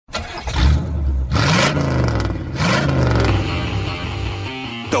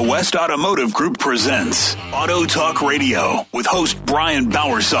The West Automotive Group presents Auto Talk Radio with host Brian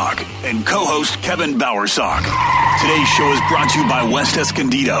Bowersock and co-host Kevin Bowersock. Today's show is brought to you by West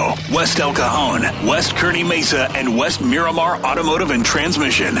Escondido, West El Cajon, West Kearney Mesa, and West Miramar Automotive and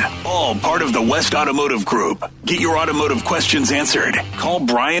Transmission. All part of the West Automotive Group. Get your automotive questions answered. Call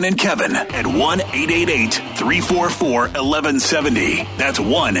Brian and Kevin at 1-888-344-1170. That's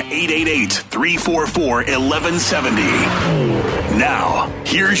 1-888-344-1170. Now,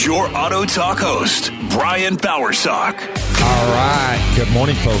 here's your Auto Talk host, Brian Bowersock. All right. Good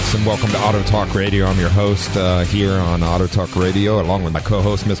morning, folks, and welcome to Auto Talk Radio. I'm your host here on Auto Talk Radio, along with my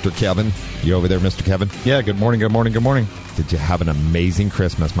co-host, Mr. Kevin. You over there, Mr. Kevin? Yeah, good morning, good morning, good morning. Did you have an amazing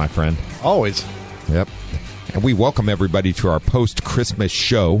Christmas, my friend? Always. Yep. And we welcome everybody to our post-Christmas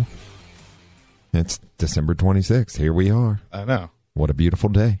show. It's December 26th. Here we are. I know. What a beautiful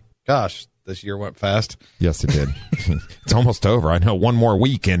day. Gosh, this year went fast. Yes, it did. It's almost over. I know, one more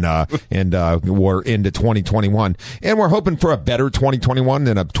week, and we're into 2021. And we're hoping for a better 2021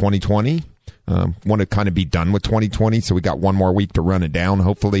 than a 2020. Want to kind of be done with 2020, so we got one more week to run it down.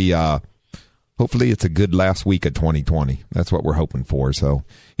 Hopefully it's a good last week of 2020. That's what we're hoping for. So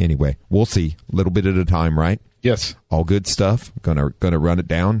anyway, we'll see. A little bit at a time, right? Yes. All good stuff. Gonna run it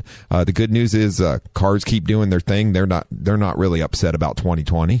down. The good news is cars keep doing their thing. They're not really upset about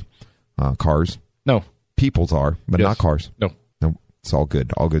 2020. Cars. No. People's are, but yes. Not cars. No. It's all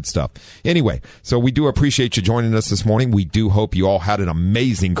good. All good stuff. Anyway, so we do appreciate you joining us this morning. We do hope you all had an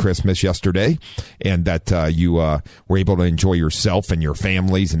amazing Christmas yesterday and that you were able to enjoy yourself and your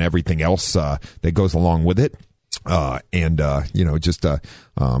families and everything else that goes along with it. Well,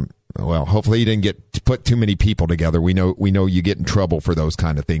 hopefully you didn't get put too many people together. We know you get in trouble for those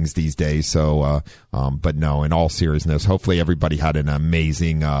kind of things these days. So, but no, in all seriousness, hopefully everybody had an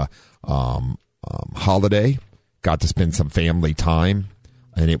amazing holiday. Got to spend some family time,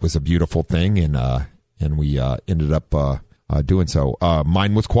 and it was a beautiful thing, and we ended up doing so.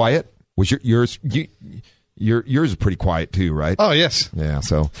 Mine was quiet. Was yours? Yours is pretty quiet too, right? Oh yes. Yeah.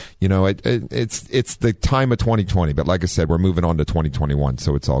 So it's the time of 2020, but like I said, we're moving on to 2021,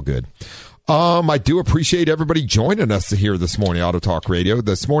 so it's all good. I do appreciate everybody joining us here this morning, Auto Talk Radio.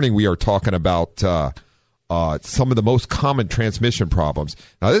 This morning we are talking about some of the most common transmission problems.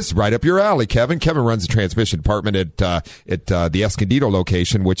 Now, this is right up your alley, Kevin. Kevin runs the transmission department at the Escondido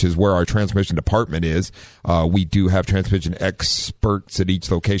location, which is where our transmission department is. We do have transmission experts at each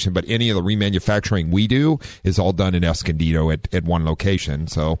location, but any of the remanufacturing we do is all done in Escondido at one location.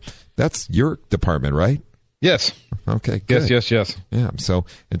 So that's your department, right? Yes. Okay, good. Yes. Yeah, so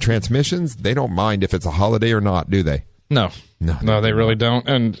in transmissions, they don't mind if it's a holiday or not, do they? No, they really don't.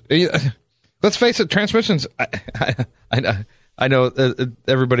 And let's face it, transmissions, I know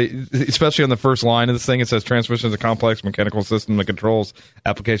everybody, especially on the first line of this thing, it says transmission is a complex mechanical system that controls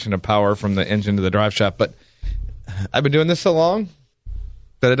application of power from the engine to the drive shaft. But I've been doing this so long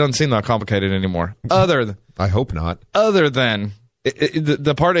that it doesn't seem that complicated anymore. I hope not. Other than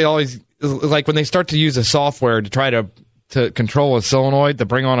the part I always, like when they start to use a software to try to control a solenoid to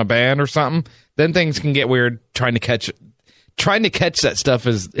bring on a band or something, then things can get weird. Trying to catch that stuff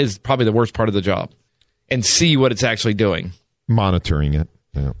is probably the worst part of the job, and see what it's actually doing. Monitoring it.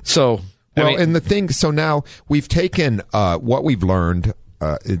 Yeah. So, and the thing, so now we've taken what we've learned,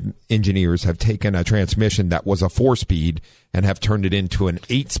 engineers have taken a transmission that was a 4-speed and have turned it into an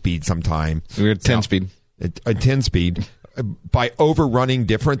 8-speed sometime. We're 10-speed. A 10-speed. By overrunning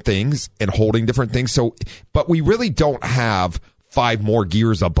different things and holding different things. So, but we really don't have 5 more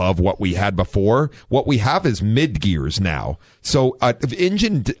gears above what we had before. What we have is mid gears now. So the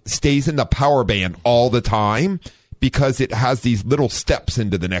engine stays in the power band all the time because it has these little steps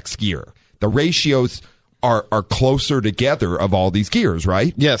into the next gear. The ratios are closer together of all these gears,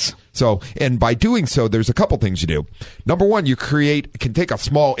 right? Yes. So, and by doing so, there's a couple things you do. Number one, you can take a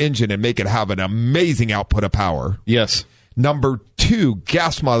small engine and make it have an amazing output of power. Yes. Number two,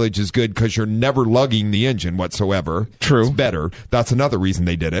 gas mileage is good because you're never lugging the engine whatsoever. True. It's better. That's another reason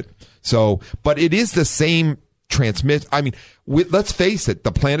they did it. So, but it is the same transmit. I mean, let's face it,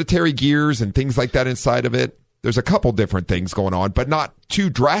 the planetary gears and things like that inside of it, there's a couple different things going on, but not too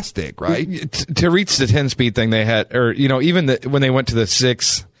drastic, right? To reach the 10-speed thing they had, or, even when they went to the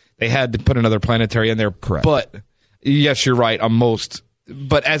 6, they had to put another planetary in there. Correct. But, yes, you're right on most.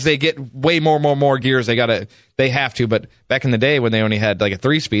 But as they get way more gears, they have to. But back in the day when they only had like a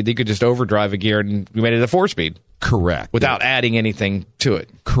 3-speed, they could just overdrive a gear and we made it a 4-speed. Correct. Without adding anything to it.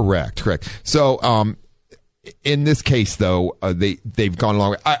 Correct. So, in this case, though, they've gone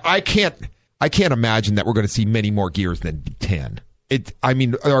along. I can't imagine that we're going to see many more gears than 10.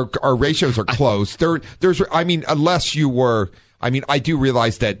 Our ratios are close. Unless you were I mean, I do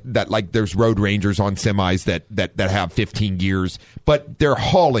realize that like there's Road Rangers on semis that have 15 gears, but they're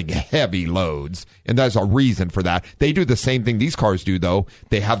hauling heavy loads, and there's a reason for that. They do the same thing these cars do, though.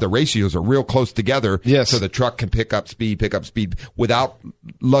 They have the ratios are real close together, yes, so the truck can pick up speed without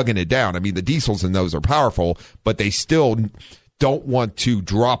lugging it down. I mean, the diesels in those are powerful, but they still don't want to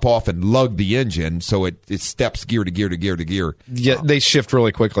drop off and lug the engine, so it steps gear to gear to gear to gear. Yeah, they shift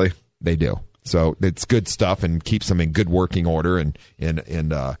really quickly. They do. So it's good stuff and keeps them in good working order and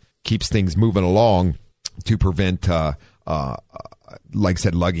keeps things moving along to prevent, like I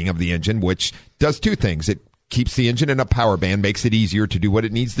said, lugging of the engine, which does two things. It keeps the engine in a power band, makes it easier to do what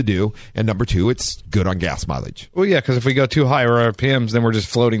it needs to do. And number two, it's good on gas mileage. Well, yeah, because if we go too high RPMs, then we're just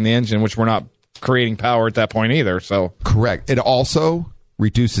floating the engine, which we're not creating power at that point either. So correct. It also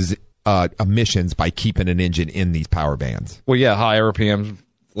reduces emissions by keeping an engine in these power bands. Well, yeah, high RPMs,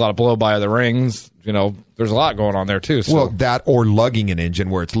 a lot of blow by of the rings. You know, there's a lot going on there too. So. Well, that or lugging an engine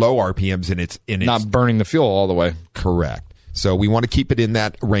where it's low RPMs and it's not burning the fuel all the way. Correct. So we want to keep it in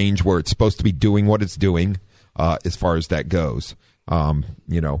that range where it's supposed to be doing what it's doing, as far as that goes.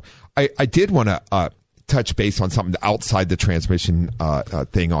 You know, I did want to touch base on something outside the transmission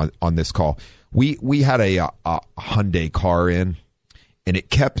thing on this call. We had a Hyundai car in, and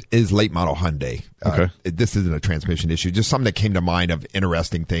it kept is late model Hyundai. Okay. This isn't a transmission issue, just something that came to mind of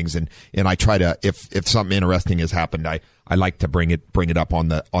interesting things. And I try to, if something interesting has happened, I like to bring it up on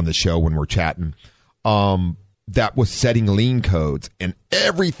the show when we're chatting. That was setting lean codes, and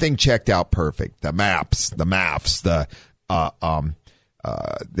everything checked out perfect. The maps, the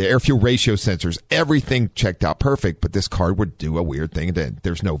air fuel ratio sensors, everything checked out perfect, but this car would do a weird thing.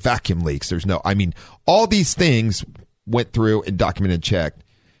 There's no vacuum leaks. All these things went through and documented and checked.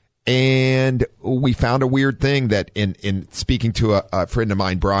 And we found a weird thing that in speaking to a friend of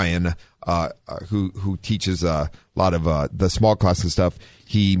mine, Brian, who teaches a lot of the small class and stuff,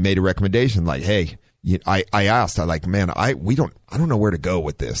 he made a recommendation like, hey, I asked, I don't know where to go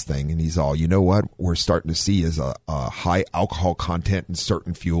with this thing. And he's all, you know what we're starting to see is a high alcohol content in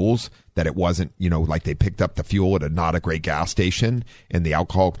certain fuels, that it wasn't, like they picked up the fuel at not a great gas station and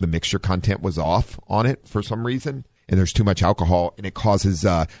the mixture content was off on it for some reason. And there's too much alcohol, and it causes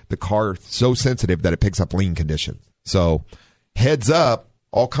the car so sensitive that it picks up lean conditions. So heads up,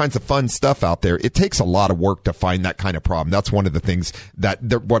 all kinds of fun stuff out there. It takes a lot of work to find that kind of problem. That's one of the things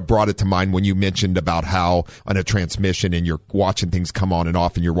what brought it to mind when you mentioned about how on a transmission and you're watching things come on and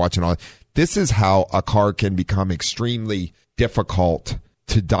off and you're watching all. This is how a car can become extremely difficult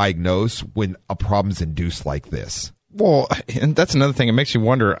to diagnose when a problem's induced like this. Well, and that's another thing. It makes you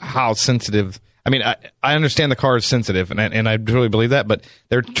wonder how sensitive. I mean, I understand the car is sensitive, and I truly believe that, but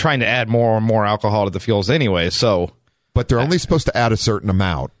they're trying to add more and more alcohol to the fuels anyway, so. But they're only supposed to add a certain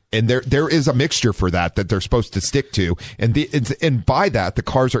amount, and there is a mixture for that they're supposed to stick to, and by that, the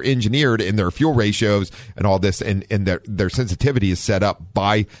cars are engineered in their fuel ratios and all this, and their sensitivity is set up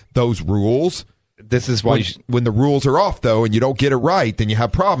by those rules. This is why when the rules are off, though, and you don't get it right, then you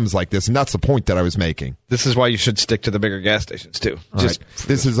have problems like this, and that's the point that I was making. This is why you should stick to the bigger gas stations, too. Right.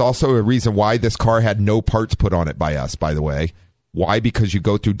 This is also a reason why this car had no parts put on it by us, by the way. Why? Because you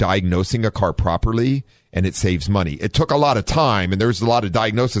go through diagnosing a car properly, and it saves money. It took a lot of time, and there's a lot of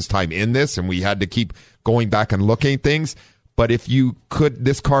diagnosis time in this, and we had to keep going back and looking at things. But if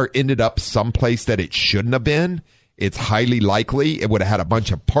this car ended up someplace that it shouldn't have been, it's highly likely it would have had a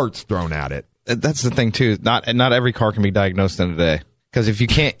bunch of parts thrown at it. That's the thing too. Not every car can be diagnosed in a day, because if you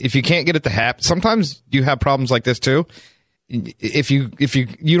can't get it to happen, sometimes you have problems like this too. If you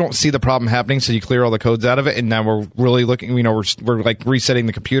don't see the problem happening, so you clear all the codes out of it, and now we're really looking. We're like resetting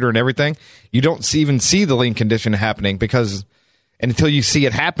the computer and everything. You don't even see the lean condition happening, because until you see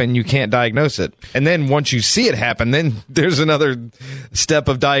it happen, you can't diagnose it. And then once you see it happen, then there's another step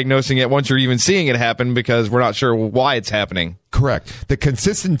of diagnosing it once you're even seeing it happen, because we're not sure why it's happening. Correct. The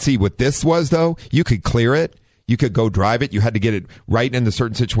consistency with this was, though, you could clear it. You could go drive it. You had to get it right in the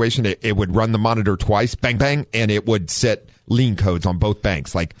certain situation. It would run the monitor twice, bang, bang, and it would set lean codes on both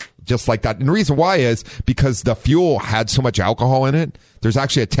banks, just like that. And the reason why is because the fuel had so much alcohol in it. There's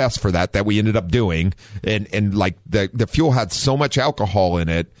actually a test for that we ended up doing. And like the fuel had so much alcohol in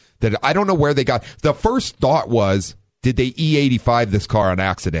it that I don't know where they got. The first thought was, did they E85 this car on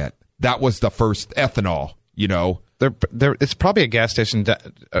accident? That was the first ethanol, It's probably a gas station,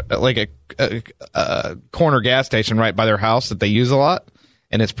 like a corner gas station right by their house that they use a lot.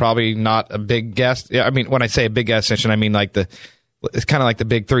 And it's probably not a big gas. I mean, when I say a big gas station, I mean it's kind of like the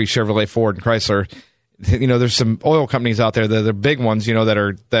big three: Chevrolet, Ford, and Chrysler. There's some oil companies out there that are big ones, that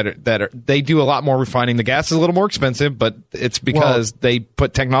are they do a lot more refining. The gas is a little more expensive, but it's because they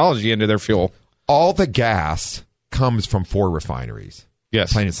put technology into their fuel. All the gas comes from 4 refineries.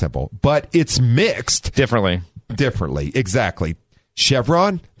 Yes. Plain and simple. But it's mixed Differently. Exactly.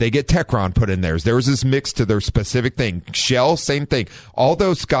 Chevron, they get Techron put in theirs. Theirs is mixed to their specific thing. Shell, same thing. All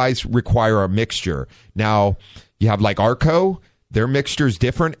those guys require a mixture. Now, you have like Arco, their mixture is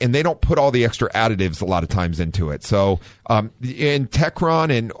different, and they don't put all the extra additives a lot of times into it. So, in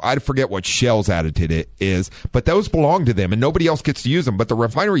Techron, and I forget what Shell's additive is, but those belong to them, and nobody else gets to use them. But the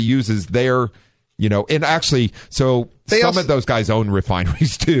refinery uses their, and actually, so some of those guys own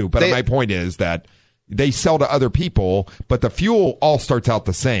refineries too. But my point is that they sell to other people, but the fuel all starts out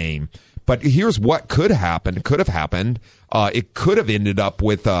the same. But here's what could have happened. It could have ended up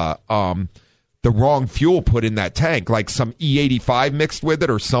with the wrong fuel put in that tank, like some E85 mixed with it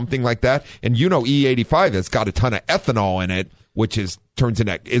or something like that. And E85 has got a ton of ethanol in it, which is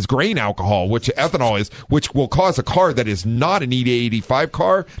grain alcohol, which ethanol is, which will cause a car that is not an E85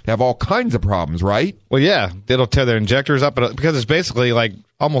 car to have all kinds of problems, right? Well, yeah, it'll tear their injectors up because it's basically like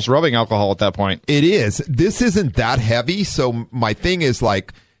almost rubbing alcohol at that point. It is. This isn't that heavy, so my thing is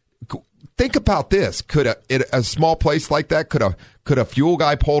like, think about this. Could a small place like that, could a fuel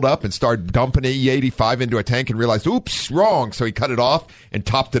guy pulled up and started dumping E85 into a tank and realized, oops, wrong, so he cut it off and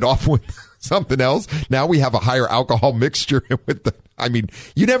topped it off with something else? Now we have a higher alcohol mixture with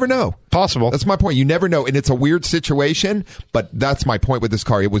you never know. Possible. That's my point. You never know. And it's a weird situation, but that's my point with this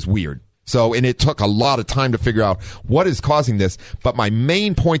car. It was weird. So, and it took a lot of time to figure out what is causing this. But my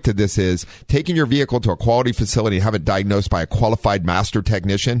main point to this is taking your vehicle to a quality facility and have it diagnosed by a qualified master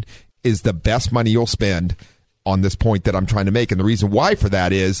technician is the best money you'll spend on this point that I'm trying to make. And the reason why for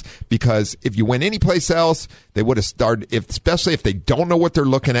that is because if you went anyplace else, they would have started, especially if they don't know what they're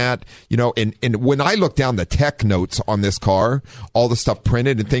looking at, and when I look down the tech notes on this car, all the stuff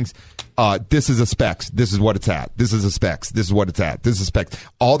printed and things, this is a specs. This is what it's at. This is a specs. This is what it's at. This is a specs.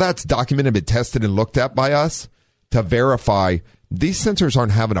 All that's documented, been tested and looked at by us to verify these sensors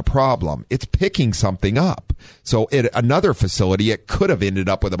aren't having a problem. It's picking something up. So at another facility, it could have ended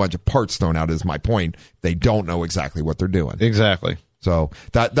up with a bunch of parts thrown out, is my point. They don't know exactly what they're doing. Exactly. So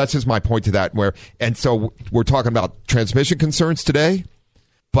that's just my point to that. And so we're talking about transmission concerns today.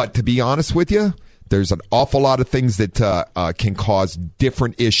 But to be honest with you, there's an awful lot of things that can cause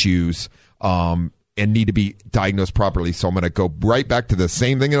different issues and need to be diagnosed properly. So I'm going to go right back to the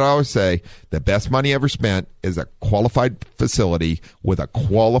same thing that I always say. The best money ever spent is a qualified facility with a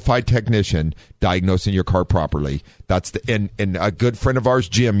qualified technician diagnosing your car properly. That's and a good friend of ours,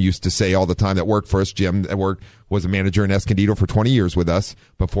 Jim, used to say all the time that worked for us. Jim was a manager in Escondido for 20 years with us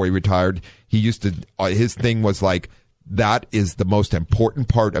before he retired. He used to, his thing was like, that is the most important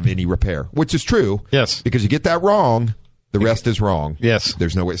part of any repair, which is true. Yes. Because you get that wrong, the rest is wrong. Yes.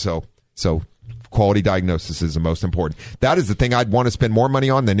 There's no way. So quality diagnosis is the most important. That is the thing I'd want to spend more money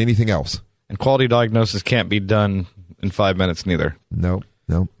on than anything else. And quality diagnosis can't be done in 5 minutes neither. No.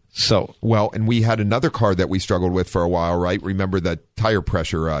 So, well, and we had another car that we struggled with for a while, right? Remember the tire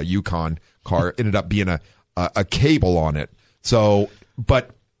pressure Yukon car ended up being a cable on it. So,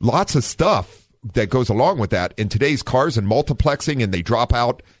 but lots of stuff that goes along with that in today's cars and multiplexing, and they drop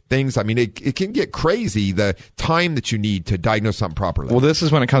out things. I mean, it can get crazy, the time that you need to diagnose something properly. Well, this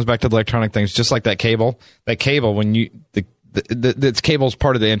is when it comes back to the electronic things, just like that cable. That cable, when you this cable's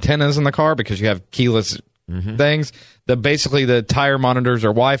part of the antennas in the car because you have keyless things. Basically the tire monitors are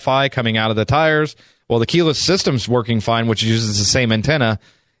Wi-Fi coming out of the tires. Well, the keyless system's working fine, which uses the same antenna.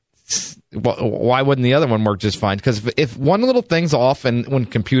 Why wouldn't the other one work just fine? Because if one little thing's off in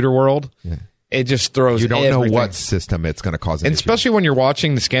computer world, it just throws. You don't everything. know what system it's going to cause. And especially when you're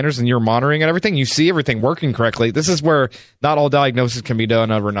watching the scanners and you're monitoring and everything, you see everything working correctly. This is where not all diagnosis can be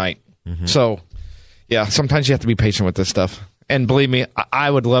done overnight. So, yeah, sometimes you have to be patient with this stuff. And believe me,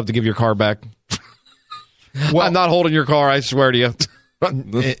 I would love to give your car back. Well, I'm not holding your car, I swear to you.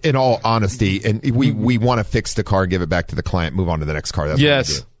 In all honesty, and we want to fix the car and give it back to the client, move on to the next car. That's yes.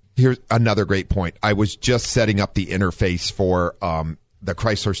 what we do. Here's another great point. I was just setting up the interface for the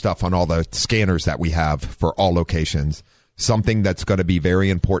Chrysler stuff on all the scanners that we have for all locations. Something that's going to be very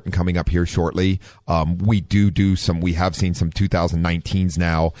important coming up here shortly. We have seen some 2019s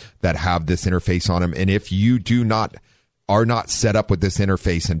now that have this interface on them. And if you are not set up with this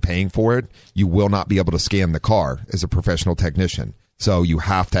interface and paying for it, you will not be able to scan the car as a professional technician. So you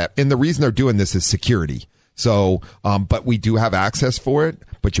have to and the reason they're doing this is security. So, but we do have access for it,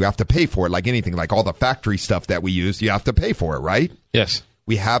 but you have to pay for it like anything, like all the factory stuff that we use, you have to pay for it, right? Yes.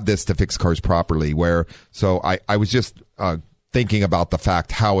 We have this to fix cars properly so I was just thinking about the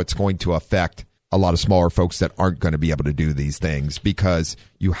fact how it's going to affect a lot of smaller folks that aren't going to be able to do these things because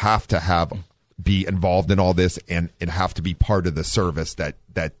you have to have be involved in all this and have to be part of the service that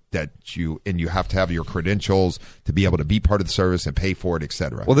you have to have your credentials to be able to be part of the service and pay for it,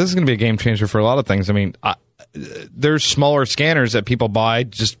 etc. Well, this is going to be a game changer for a lot of things. I mean, there's smaller scanners that people buy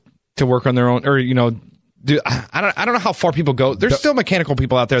just to work on their own, or I don't know how far people go. There's still mechanical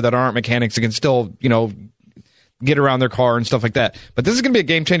people out there that aren't mechanics that can still get around their car and stuff like that. But this is going to be a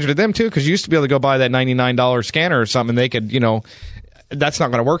game changer to them too, because you used to be able to go buy that $99 scanner or something. They could, that's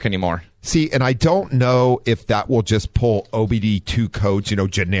not going to work anymore. See, and I don't know if that will just pull OBD2 codes,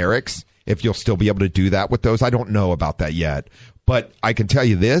 generics, if you'll still be able to do that with those. I don't know about that yet. But I can tell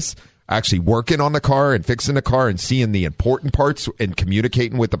you this, actually working on the car and fixing the car and seeing the important parts and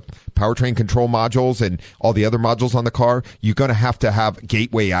communicating with the powertrain control modules and all the other modules on the car, you're going to have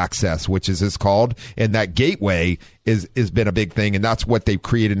gateway access, which is called. And that gateway is been a big thing. And that's what they've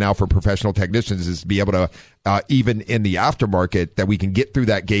created now for professional technicians, is to be able to, even in the aftermarket, that we can get through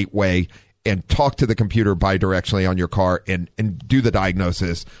that gateway and talk to the computer bidirectionally on your car and do the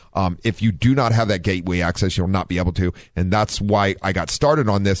diagnosis. If you do not have that gateway access, you'll not be able to. And that's why I got started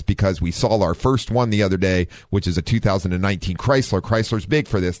on this, because we saw our first one the other day, which is a 2019 Chrysler. Chrysler's big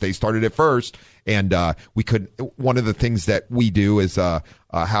for this. They started it first. And one of the things that we do is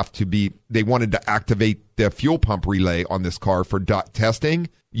they wanted to activate the fuel pump relay on this car for testing.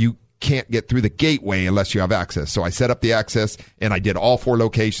 You can't get through the gateway unless you have access. So I set up the access, and I did all 4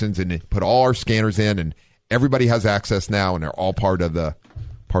 locations and put all our scanners in, and everybody has access now, and they're all part of the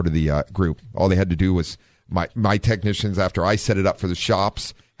group. All they had to do was my technicians, after I set it up for the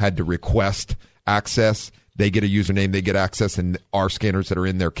shops, had to request access. They get a username, they get access, and our scanners that are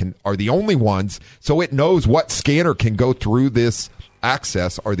in there are the only ones. So it knows what scanner can go through this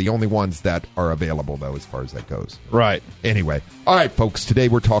access are the only ones that are available, though, as far as that goes. Right. Anyway. All right, folks. Today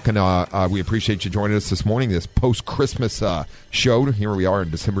we're talking, we appreciate you joining us this morning, this post-Christmas show. Here we are on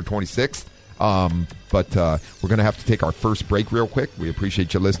December 26th. But we're going to have to take our first break real quick. We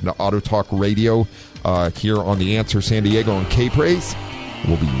appreciate you listening to Auto Talk Radio here on The Answer San Diego and K-Praise.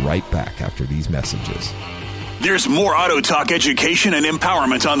 We'll be right back after these messages. There's more Auto Talk education and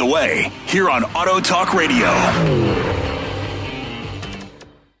empowerment on the way here on Auto Talk Radio.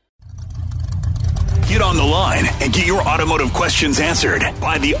 Get on the line and get your automotive questions answered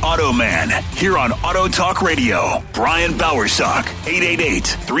by the Auto Man here on Auto Talk Radio. Brian Bowersock,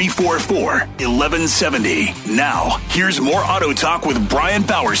 888-344-1170. Now, here's more Auto Talk with Brian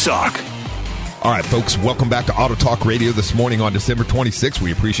Bowersock. All right, folks, welcome back to Auto Talk Radio this morning on December 26th.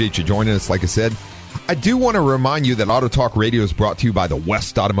 We appreciate you joining us, like I said. I do want to remind you that Auto Talk Radio is brought to you by the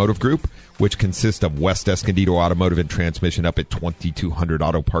West Automotive Group, which consists of West Escondido Automotive and Transmission up at 2200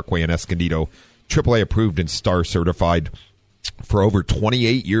 Auto Parkway in Escondido. AAA approved and STAR certified for over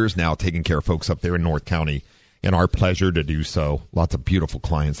 28 years now, taking care of folks up there in North County, and our pleasure to do so. Lots of beautiful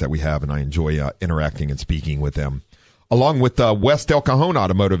clients that we have, and I enjoy interacting and speaking with them. Along with West El Cajon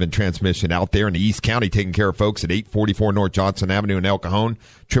Automotive and Transmission out there in the East County, taking care of folks at 844 North Johnson Avenue in El Cajon.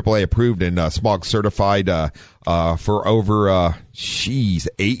 AAA approved and smog certified for over 8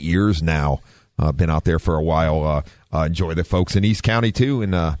 years now. Been out there for a while. Enjoy the folks in East County, too,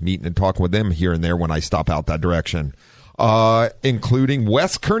 and meeting and talking with them here and there when I stop out that direction. Including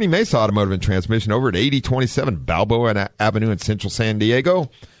West Kearny Mesa Automotive and Transmission over at 8027 Balboa Avenue in Central San Diego.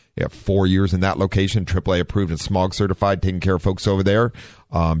 You have 4 years in that location, AAA approved and smog certified, taking care of folks over there,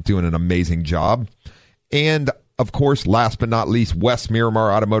 doing an amazing job. And, of course, last but not least, West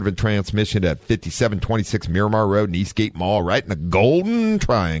Miramar Automotive and Transmission at 5726 Miramar Road in Eastgate Mall, right in the Golden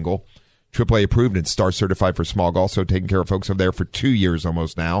Triangle. AAA approved and STAR certified for smog, also taking care of folks over there for 2 years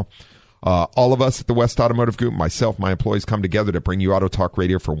almost now. All of us at the West Automotive Group, myself, my employees, come together to bring you Auto Talk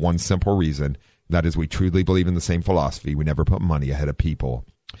Radio for one simple reason. That is, we truly believe in the same philosophy. We never put money ahead of people.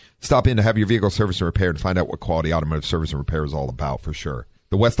 Stop in to have your vehicle serviced and repaired and find out what quality automotive service and repair is all about for sure.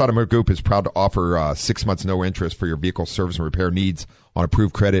 The West Automotive Group is proud to offer 6 months no interest for your vehicle service and repair needs on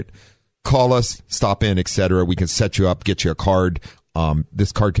approved credit. Call us, stop in, etc. We can set you up, get you a card.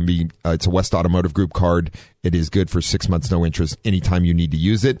 This card can be, it's a West Automotive Group card. It is good for 6 months no interest anytime you need to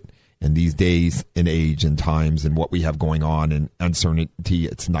use it. And these days and age and times and what we have going on and uncertainty,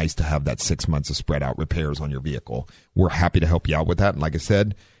 it's nice to have that 6 months of spread out repairs on your vehicle. We're happy to help you out with that. And like I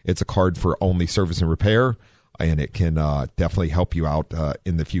said, it's a card for only service and repair, and it can definitely help you out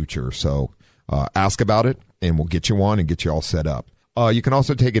in the future. So ask about it, and we'll get you one and get you all set up. You can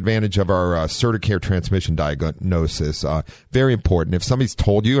also take advantage of our CertiCare transmission diagnosis. Very important. If somebody's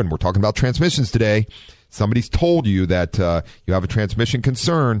told you, and we're talking about transmissions today, somebody's told you that you have a transmission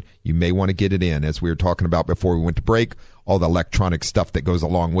concern, you may want to get it in. As we were talking about before we went to break, all the electronic stuff that goes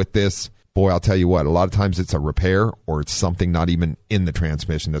along with this, boy, I'll tell you what, a lot of times it's a repair or it's something not even in the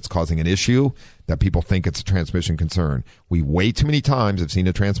transmission that's causing an issue that people think it's a transmission concern. We way too many times have seen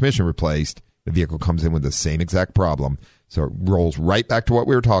a transmission replaced. The vehicle comes in with the same exact problem. So it rolls right back to what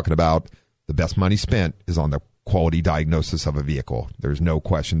we were talking about. The best money spent is on the quality diagnosis of a vehicle. There's no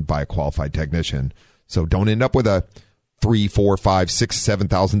question by a qualified technician. So don't end up with a $3,000, $4,000, $5,000, $6,000,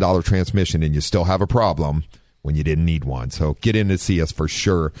 $7,000 transmission and you still have a problem when you didn't need one. So get in to see us for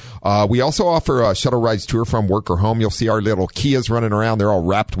sure. We also offer shuttle rides to or from work or home. You'll see our little Kias running around. They're all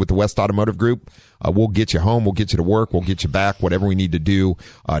wrapped with the West Automotive Group. We'll get you home. We'll get you to work. We'll get you back, whatever we need to do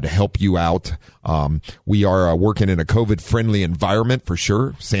to help you out. We are working in a COVID-friendly environment for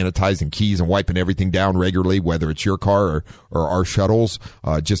sure, sanitizing keys and wiping everything down regularly, whether it's your car or our shuttles,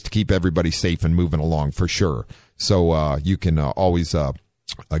 just to keep everybody safe and moving along for sure. So you can always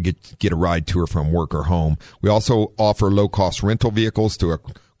get a ride to or from work or home. We also offer low-cost rental vehicles to a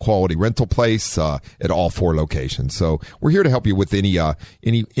quality rental place at all 4 locations. So we're here to help you with any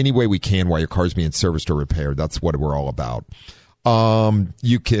way we can while your car's being serviced or repaired. That's what we're all about.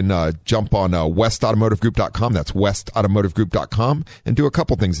 You can jump on westautomotivegroup.com. That's westautomotivegroup.com and do a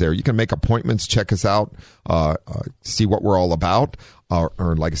couple things there. You can make appointments, check us out, see what we're all about,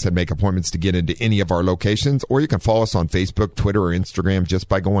 or like I said, make appointments to get into any of our locations, or you can follow us on Facebook, Twitter, or Instagram just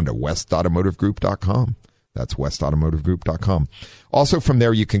by going to westautomotivegroup.com. That's westautomotivegroup.com. Also from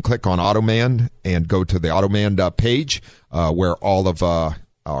there, you can click on Automan and go to the Automan page where all of our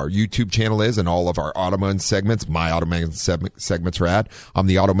YouTube channel is and all of our Automan segments, my Automan segments are at. I'm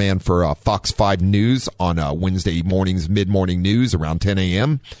the Automan for Fox 5 News on Wednesday mornings, mid-morning news around 10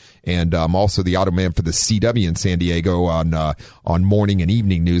 a.m., and I'm also the Automan for the CW in San Diego on morning and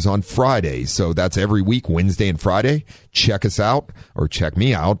evening news on Friday. So that's every week, Wednesday and Friday. Check us out or check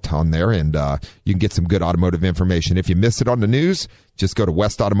me out on there, and you can get some good automotive information. If you missed it on the news, just go to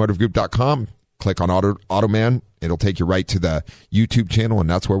westautomotivegroup.com, click on Automan. It'll take you right to the YouTube channel, and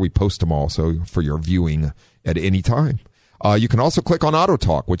that's where we post them all, so for your viewing at any time. You can also click on Auto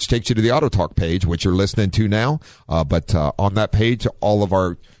Talk, which takes you to the Auto Talk page, which you're listening to now. But on that page, all of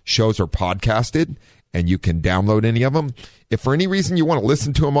our shows are podcasted, and you can download any of them. If for any reason you want to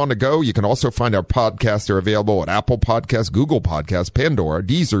listen to them on the go, you can also find our podcasts. They're available at Apple Podcasts, Google Podcasts, Pandora,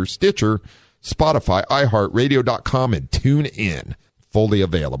 Deezer, Stitcher, Spotify, iHeartRadio.com, and TuneIn. Fully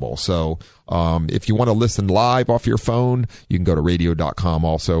available. So if you want to listen live off your phone, you can go to radio.com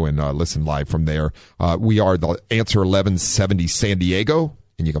also and listen live from there. We are the Answer 1170 San Diego,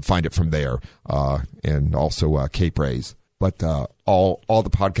 and you can find it from there, and also Cape Rays. But all the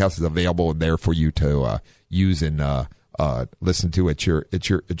podcasts is available there for you to use and listen to at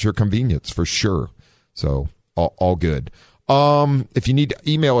your convenience for sure. So all good. If you need to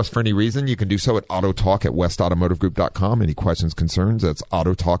email us for any reason, you can do so at autotalk@westautomotivegroup.com. Any questions, concerns, that's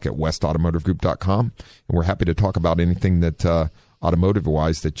autotalk@westautomotivegroup.com. And we're happy to talk about anything that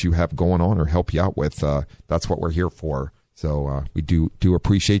automotive-wise that you have going on or help you out with. That's what we're here for. So we do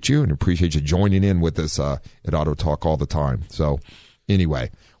appreciate you and appreciate you joining in with us at Auto Talk all the time. So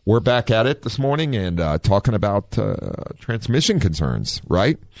anyway, we're back at it this morning and talking about transmission concerns,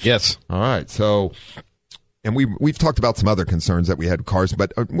 right? Yes. All right. So... And we've talked about some other concerns that we had with cars,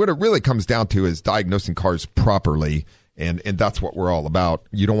 but what it really comes down to is diagnosing cars properly, and that's what we're all about.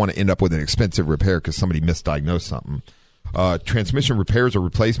 You don't want to end up with an expensive repair because somebody misdiagnosed something. Transmission repairs or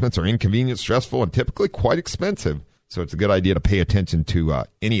replacements are inconvenient, stressful, and typically quite expensive. So it's a good idea to pay attention to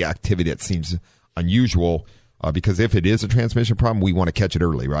any activity that seems unusual, because if it is a transmission problem, we want to catch it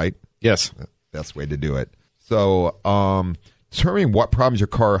early, right? Yes. Best way to do it. So determining what problems your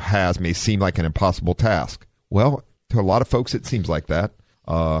car has may seem like an impossible task. Well, to a lot of folks, it seems like that.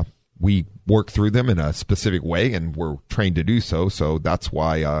 We work through them in a specific way, and we're trained to do so. So that's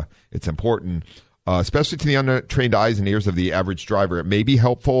why it's important, especially to the untrained eyes and ears of the average driver. It may be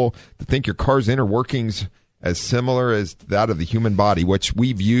helpful to think your car's inner workings as similar as that of the human body, which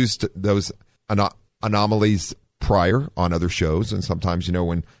we've used those anomalies prior on other shows, and sometimes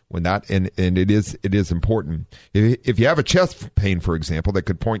when that and it is important. If you have a chest pain, for example, that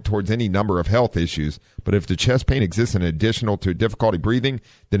could point towards any number of health issues, but if the chest pain exists in additional to difficulty breathing,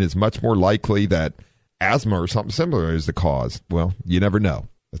 then it's much more likely that asthma or something similar is the cause. Well, you never know.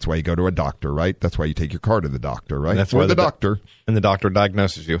 That's why you go to a doctor, right? That's why you take your car to the doctor, right? And that's why the doctor. And the doctor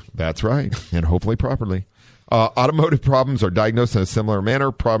diagnoses you. That's right, and hopefully properly. Automotive problems are diagnosed in a similar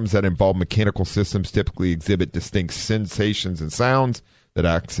manner. Problems that involve mechanical systems typically exhibit distinct sensations and sounds that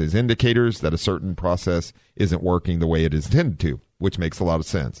act as indicators that a certain process isn't working the way it is intended to, which makes a lot of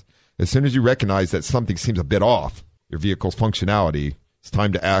sense. As soon as you recognize that something seems a bit off your vehicle's functionality, it's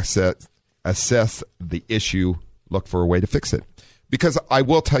time to assess the issue, look for a way to fix it. Because I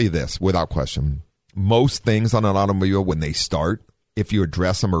will tell you this, without question, most things on an automobile, when they start, if you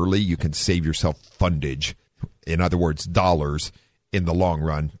address them early, you can save yourself fundage. In other words, dollars in the long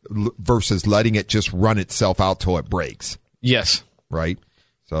run versus letting it just run itself out till it breaks. Yes. Right?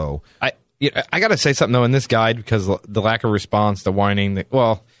 So I got to say something, though, in this guide, because the lack of response, the whining,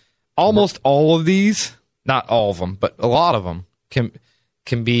 almost all of these, not all of them, but a lot of them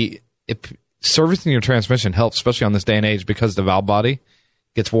can be, servicing your transmission helps, especially on this day and age, because the valve body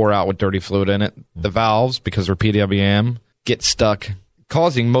gets wore out with dirty fluid in it. The valves, because they're PWM, get stuck,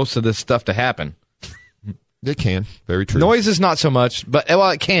 causing most of this stuff to happen. It can. Very true. Noises, not so much, but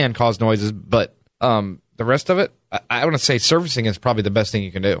it can cause noises, but the rest of it, I want to say servicing is probably the best thing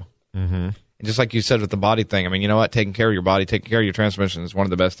you can do. Mm-hmm. And just like you said with the body thing, I mean, you know what? Taking care of your body, taking care of your transmission is one of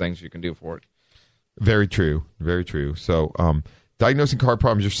the best things you can do for it. Very true. Very true. So diagnosing car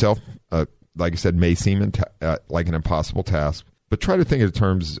problems yourself, like I said, may seem like an impossible task, but try to think in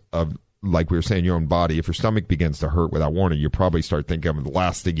terms of, like we were saying, your own body. If your stomach begins to hurt without warning, you probably start thinking of the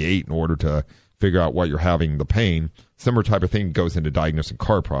last thing you ate in order to figure out why you're having the pain. Similar type of thing goes into diagnosing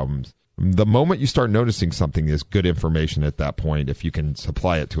car problems. The moment you start noticing something is good information at that point. If you can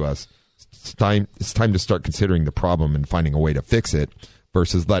supply it to us, it's time to start considering the problem and finding a way to fix it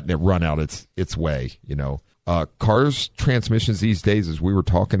versus letting it run out its way. You know, cars, transmissions these days, as we were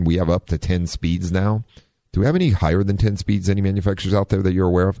talking, we have up to 10 speeds now. Do we have any higher than 10 speeds? Any manufacturers out there that you're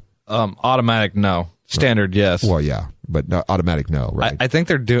aware of? Automatic, no. Standard, yes. Well, yeah, but automatic, no. Right? I think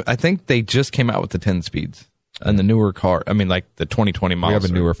I think they just came out with the 10 speeds and the newer car. I mean, like the 2020 model. We have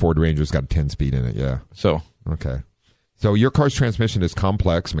a newer Ford Ranger's got a 10 speed in it. Yeah. So okay. So your car's transmission is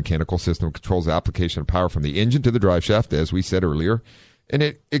complex mechanical system that controls the application of power from the engine to the drive shaft, as we said earlier, and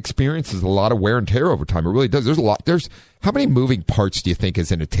it experiences a lot of wear and tear over time. It really does. There's a lot. How many moving parts do you think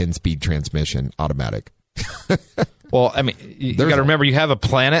is in a 10-speed transmission automatic? Well, I mean, you got to remember, you have a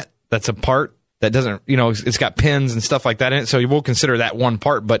planet that's a part that doesn't, it's got pins and stuff like that in it, so you will consider that one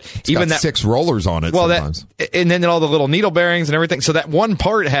part. But it's even got 6 rollers on it sometimes. And then all the little needle bearings and everything. So that one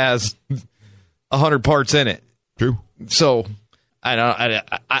part has 100 parts in it. True. So I don't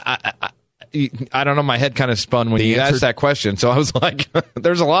know. My head kind of spun when you asked that question. So I was like,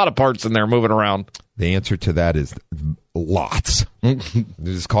 "There's a lot of parts in there moving around." The answer to that is lots.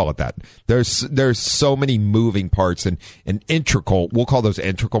 Just call it that. There's so many moving parts and integral. We'll call those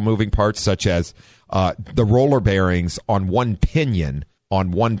integral moving parts, such as the roller bearings on one pinion on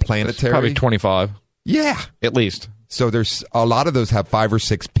one planetary. Probably 25. Yeah, at least. So there's a lot of those have 5 or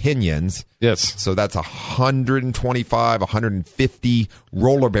 6 pinions. Yes. So that's 125, 150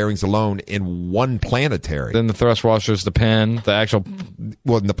 roller bearings alone in one planetary. Then the thrust washers, the pin, the actual.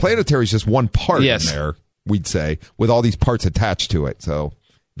 Well, and the planetary is just one part in there, we'd say, with all these parts attached to it. So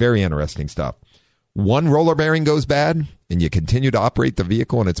very interesting stuff. One roller bearing goes bad and you continue to operate the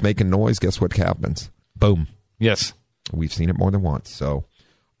vehicle and it's making noise. Guess what happens? Boom. Yes. We've seen it more than once. So,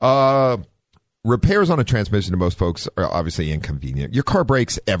 repairs on a transmission to most folks are obviously inconvenient. Your car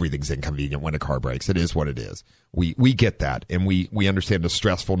breaks, everything's inconvenient when a car breaks. It is what it is. We get that, and we understand the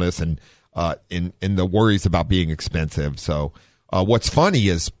stressfulness and in the worries about being expensive. So what's funny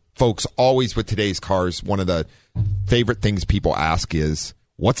is folks always with today's cars, one of the favorite things people ask is,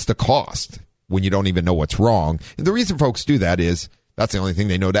 what's the cost when you don't even know what's wrong? And the reason folks do that is that's the only thing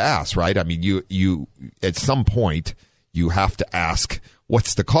they know to ask, right? I mean, you at some point you have to ask,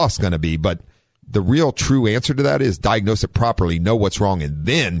 what's the cost going to be? But the real true answer to that is diagnose it properly, know what's wrong, and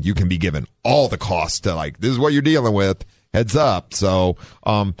then you can be given all the costs to, like, this is what you're dealing with. Heads up. So,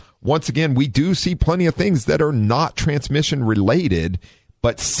 once again, we do see plenty of things that are not transmission related,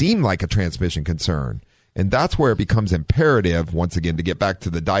 but seem like a transmission concern. And that's where it becomes imperative, once again, to get back to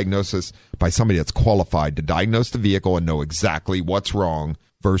the diagnosis by somebody that's qualified to diagnose the vehicle and know exactly what's wrong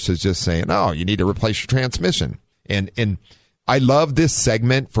versus just saying, oh, you need to replace your transmission. And I love this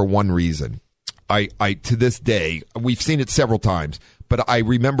segment for one reason. I to this day, we've seen it several times, but I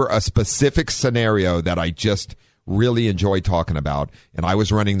remember a specific scenario that I just really enjoy talking about. And I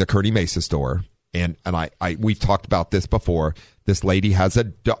was running the Kearney Mesa store, and we've talked about this before. This lady has a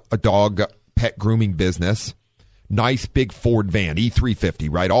dog pet grooming business, nice big Ford van, E350,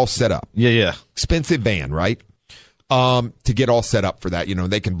 right? All set up. Yeah. Expensive van, right? To get all set up for that,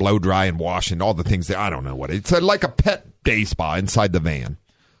 they can blow dry and wash and all the things that I don't know what it's like a pet day spa inside the van.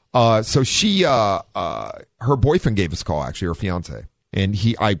 So she, her boyfriend gave us a call, actually, her fiance. And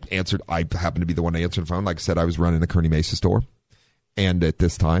I answered, I happened to be the one to answer the phone. Like I said, I was running the Kearney Mesa store. And at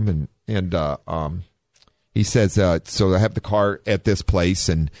this time, and he says, so I have the car at this place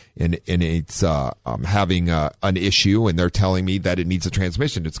and it's, having, an issue and they're telling me that it needs a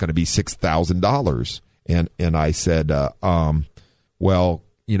transmission. It's going to be $6,000. And I said, well,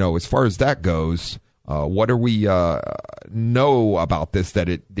 as far as that goes, what do we know about this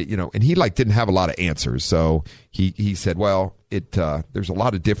and he didn't have a lot of answers. So he said, well, there's a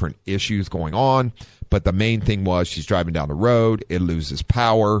lot of different issues going on, but the main thing was she's driving down the road. It loses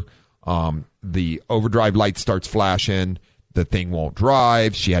power. The overdrive light starts flashing. The thing won't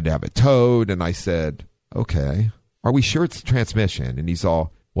drive. She had to have it towed. And I said, okay, are we sure it's the transmission? And he's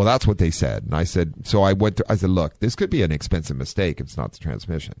all, well, that's what they said. And I said, so I said, look, this could be an expensive mistake if it's not the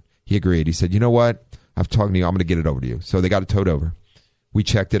transmission. He agreed. He said, you know what? I'm talking to you. I'm going to get it over to you. So they got it towed over. We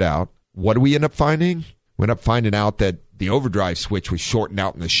checked it out. What do we end up finding? We ended up finding out that the overdrive switch was shortened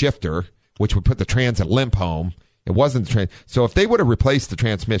out in the shifter, which would put the Transit limp home. It wasn't the so if they would have replaced the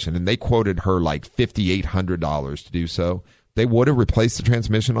transmission, and they quoted her like $5,800 to do so, they would have replaced the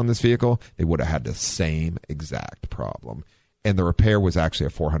transmission on this vehicle. They would have had the same exact problem, and the repair was actually a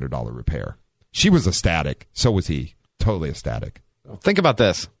 $400 repair. She was ecstatic. So was he. Totally ecstatic. Think about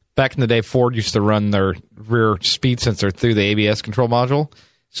this. Back in the day, Ford used to run their rear speed sensor through the ABS control module.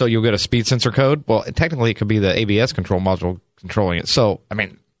 So you'll get a speed sensor code. Well, technically, it could be the ABS control module controlling it. So, I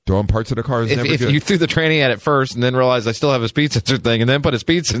mean, throwing parts of the car is never good. If you threw the tranny at it first and then realized I still have a speed sensor thing and then put a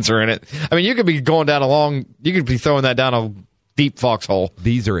speed sensor in it, I mean, you could be going down you could be throwing that down a deep foxhole.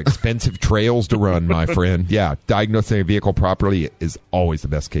 These are expensive trails to run, my friend. Yeah, diagnosing a vehicle properly is always the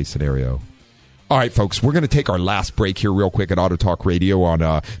best case scenario. All right, folks, we're going to take our last break here real quick at Auto Talk Radio on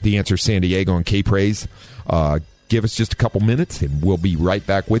The Answer San Diego and K-Praise. Give us just a couple minutes, and we'll be right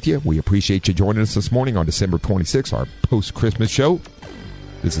back with you. We appreciate you joining us this morning on December 26th, our post-Christmas show.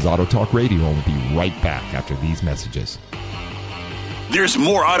 This is Auto Talk Radio, and we'll be right back after these messages. There's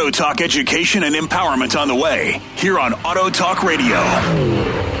more Auto Talk education and empowerment on the way here on Auto Talk Radio.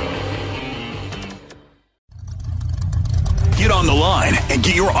 Get on the line and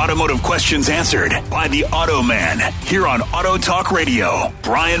get your automotive questions answered by the Auto Man here on Auto Talk Radio.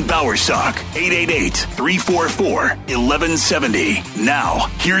 Brian Bowersock, 888-344-1170. Now,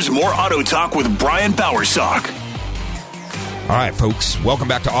 here's more Auto Talk with Brian Bowersock. All right, folks, welcome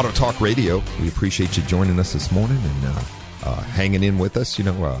back to Auto Talk Radio. We appreciate you joining us this morning and hanging in with us,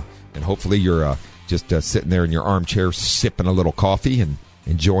 and hopefully you're just sitting there in your armchair sipping a little coffee and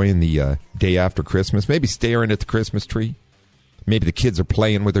enjoying the day after Christmas, maybe staring at the Christmas tree. Maybe the kids are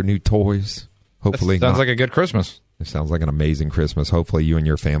playing with their new toys. Hopefully, sounds like a good Christmas. It sounds like an amazing Christmas. Hopefully, you and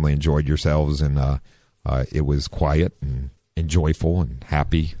your family enjoyed yourselves, and it was quiet and joyful and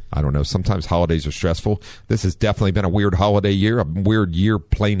happy. I don't know. Sometimes holidays are stressful. This has definitely been a weird holiday year, a weird year,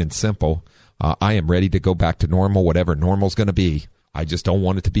 plain and simple. I am ready to go back to normal, whatever normal's going to be. I just don't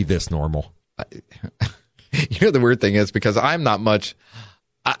want it to be this normal. The weird thing is, because I'm not much.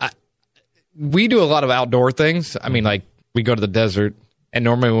 We do a lot of outdoor things. I mean, like, we go to the desert, and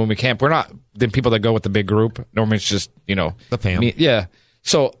normally when we camp, we're not the people that go with the big group. Normally it's just, the family. Yeah.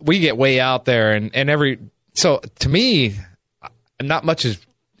 So we get way out there, so to me, not much is,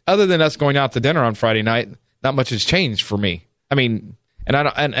 other than us going out to dinner on Friday night, not much has changed for me. I mean, and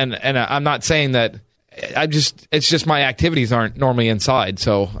I'm not saying that, it's just my activities aren't normally inside.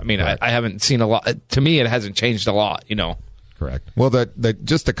 So, I mean, I haven't seen a lot. To me, it hasn't changed a lot, Correct. Well,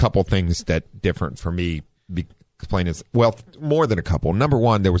 just a couple things that different for me. Explain is, well, more than a couple. Number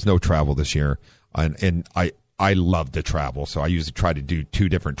one, there was no travel this year, and I love to travel, so I usually try to do 2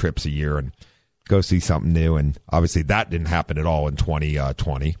 different trips a year and go see something new, and obviously that didn't happen at all in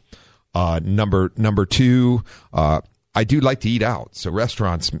 2020. Number two, I do like to eat out, so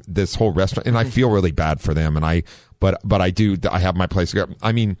restaurants, this whole restaurant, and I feel really bad for them, but I have my place to go.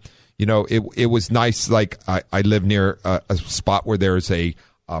 I mean, it was nice. Like I live near a spot where there's a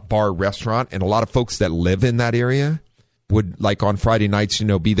bar restaurant, and a lot of folks that live in that area would, like, on Friday nights,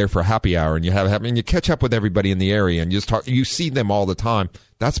 be there for happy hour, and you catch up with everybody in the area and you see them all the time.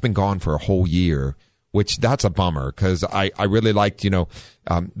 That's been gone for a whole year, which that's a bummer, because I really liked,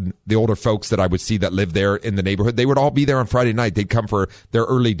 the older folks that I would see that lived there in the neighborhood. They would all be there on Friday night. They'd come for their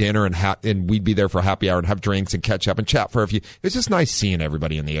early dinner and we'd be there for happy hour and have drinks and catch up and chat for a few. It's just nice seeing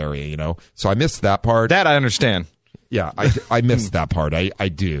everybody in the area, So I missed that part. That I understand. Yeah, I missed that part. I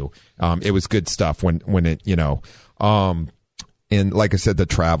do. It was good stuff when it, and like I said, the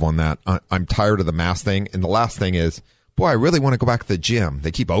travel on that, I'm tired of the mask thing. And the last thing is, boy, I really want to go back to the gym.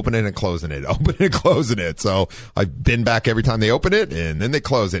 They keep opening and closing it, So I've been back every time they open it, and then they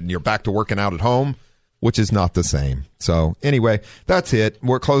close it, and you're back to working out at home, which is not the same. So anyway, that's it.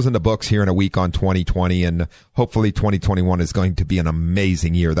 We're closing the books here in a week on 2020, and hopefully 2021 is going to be an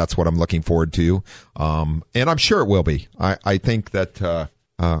amazing year. That's what I'm looking forward to. And I'm sure it will be. I think that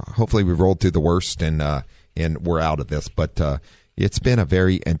hopefully we've rolled through the worst and we're out of this. But it's been a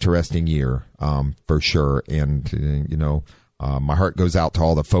very interesting year for sure. And, my heart goes out to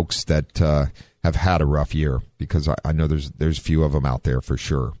all the folks that have had a rough year, because I know there's a few of them out there for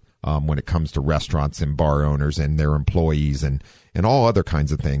sure. When it comes to restaurants and bar owners and their employees and all other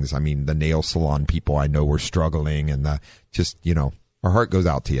kinds of things. I mean, the nail salon people I know were struggling, and our heart goes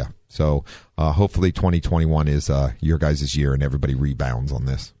out to you. So hopefully 2021 is your guys' year and everybody rebounds on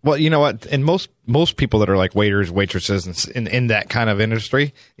this. Well, you know what? And most people that are like waiters, waitresses in that kind of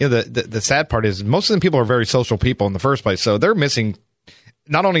industry, the sad part is most of them people are very social people in the first place. So they're missing,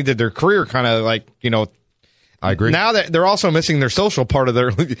 not only did their career kind of I agree. Now that they're also missing their social part of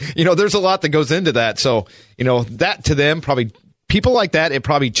their, there's a lot that goes into that. So, that to them, probably people like that, it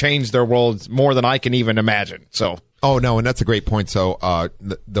probably changed their world more than I can even imagine. So. Oh, no, and that's a great point. So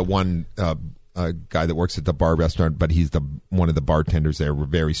the one guy that works at the bar restaurant, but he's one of the bartenders there, we're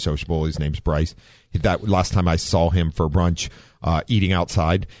very sociable. His name's Bryce. That last time I saw him for brunch eating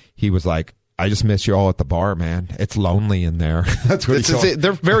outside, he was like, I just miss you all at the bar, man. It's lonely in there. That's what he told.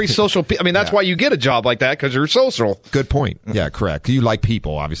 They're very social. I mean, that's why you get a job like that, because you're social. Good point. Yeah, correct. You like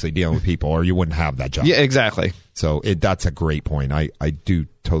people, obviously, dealing with people, or you wouldn't have that job. Yeah, exactly. So that's a great point. I do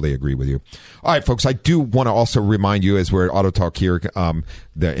totally agree with you. All right, folks, I do want to also remind you, as we're at Auto Talk here, and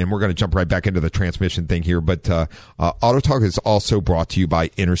we're going to jump right back into the transmission thing here, but Auto Talk is also brought to you by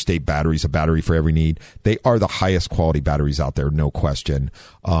Interstate Batteries, a battery for every need. They are the highest quality batteries out there, no question.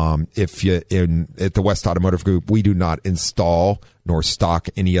 At the West Automotive Group, we do not install nor stock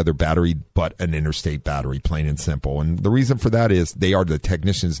any other battery but an Interstate battery, plain and simple. And the reason for that is they are the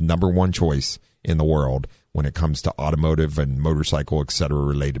technician's number one choice in the world when it comes to automotive and motorcycle, et cetera,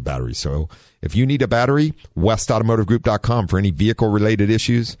 related batteries. So if you need a battery, westautomotivegroup.com for any vehicle-related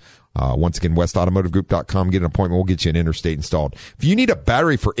issues. Once again, westautomotivegroup.com. Get an appointment. We'll get you an Interstate installed. If you need a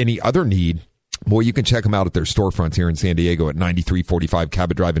battery for any other need, well, you can check them out at their storefronts here in San Diego at 9345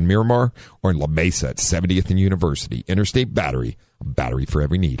 Cabot Drive in Miramar, or in La Mesa at 70th and University. Interstate Battery, a battery for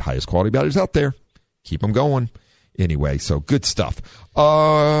every need. Highest quality batteries out there. Keep them going. Anyway, so good stuff.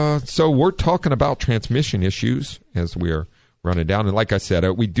 So we're talking about transmission issues as we're running down. And like I said,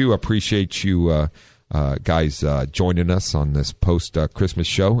 we do appreciate you guys joining us on this post-Christmas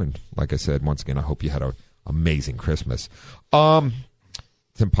show. And like I said, once again, I hope you had an amazing Christmas.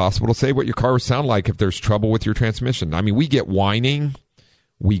 It's impossible to say what your car will sound like if there's trouble with your transmission. I mean, we get whining.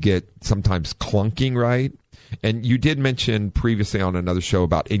 We get sometimes clunking, right? And you did mention previously on another show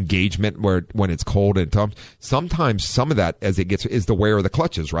about engagement when it's cold and sometimes some of that as it gets is the wear of the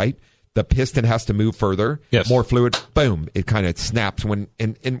clutches, right? The piston has to move further. Yes. More fluid. Boom. It kind of snaps and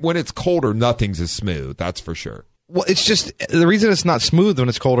when it's colder, nothing's as smooth. That's for sure. Well, it's just the reason it's not smooth when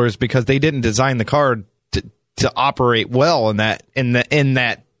it's colder is because they didn't design the car to operate well in that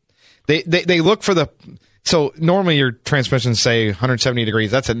they look for the. So normally your transmissions say 170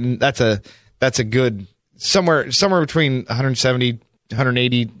 degrees. That's a good somewhere between 170,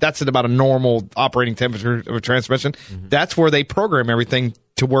 180. That's at about a normal operating temperature of a transmission. Mm-hmm. That's where they program everything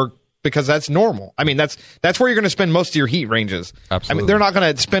to work because that's normal. I mean, that's where you're going to spend most of your heat ranges. Absolutely. I mean, they're not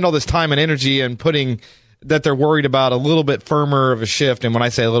going to spend all this time and energy and putting that they're worried about a little bit firmer of a shift. And when I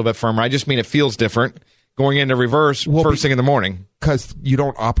say a little bit firmer, I just mean it feels different going into reverse first thing in the morning. Because you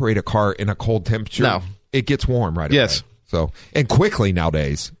don't operate a car in a cold temperature. No. It gets warm right away. Yes. So, and quickly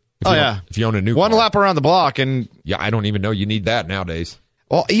nowadays. If you own a new one car. lap around the block and I don't even know you need that nowadays.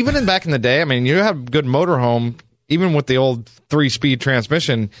 Well, even back in the day, I mean, you have good motorhome, even with the old 3-speed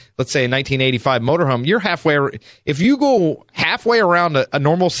transmission, let's say a 1985 motorhome, you're halfway. If you go halfway around a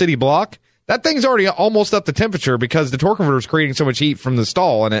normal city block, that thing's already almost up to temperature because the torque converter is creating so much heat from the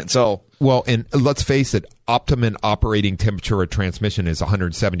stall in it. So, well, and let's face it, optimum operating temperature of transmission is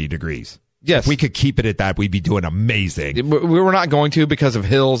 170 degrees. Yes. If we could keep it at that, we'd be doing amazing. We were not going to because of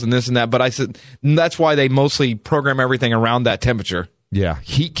hills and this and that, but I said that's why they mostly program everything around that temperature. Yeah.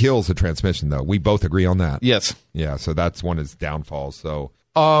 Heat kills the transmission, though. We both agree on that. Yes. Yeah, so that's one of its downfalls. So,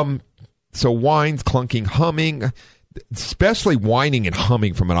 whines, clunking, humming, especially whining and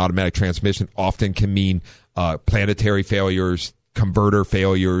humming from an automatic transmission often can mean planetary failures, converter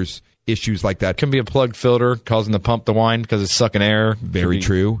failures, issues like that. Can be a plugged filter causing the pump to whine because it's sucking air. Very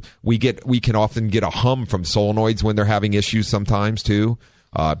true. We can often get a hum from solenoids when they're having issues sometimes too.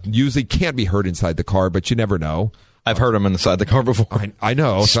 Usually can't be heard inside the car, but you never know. I've heard them inside the car before. I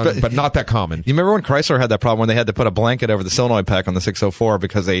know, but not that common. You remember when Chrysler had that problem when they had to put a blanket over the solenoid pack on the 604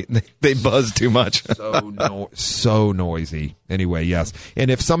 because they buzzed too much? So noisy. Anyway, yes.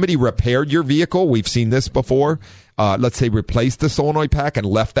 And if somebody repaired your vehicle, we've seen this before. Let's say replaced the solenoid pack and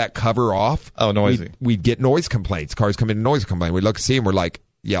left that cover off. Oh, noisy. We'd get noise complaints. Cars come in noise complaint. We look, see them. We're like,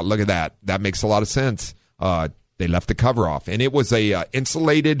 yeah, look at that. That makes a lot of sense. They left the cover off, and it was a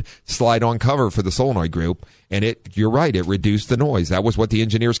insulated slide-on cover for the solenoid group, and you're right, it reduced the noise. That was what the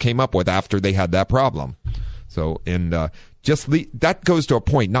engineers came up with after they had that problem. So, and that goes to a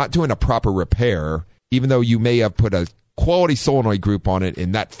point, not doing a proper repair, even though you may have put a quality solenoid group on it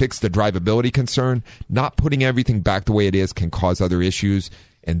and that fixed the drivability concern, not putting everything back the way it is can cause other issues.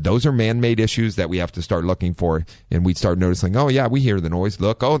 And those are man-made issues that we have to start looking for. And we start noticing, oh, yeah, we hear the noise.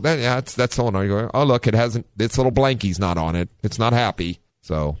 Look, oh, that's solenoid. Oh, look, its little blankie's not on it. It's not happy.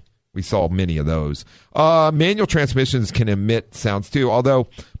 So we saw many of those. Manual transmissions can emit sounds too, although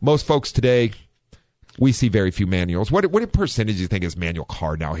most folks today, we see very few manuals. What percentage do you think is manual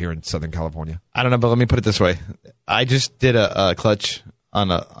car now here in Southern California? I don't know, but let me put it this way. I just did a clutch on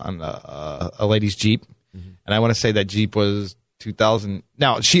a lady's Jeep, and I want to say that Jeep was 2000.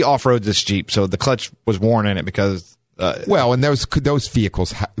 Now, she off-roads this Jeep, so the clutch was worn in it because... and those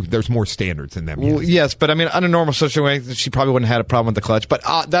vehicles, there's more standards in them. Yes. Well, yes, but I mean, on a normal situation, she probably wouldn't have had a problem with the clutch. But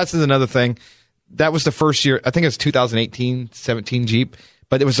that's another thing. That was the first year, I think it was 2018-17 Jeep,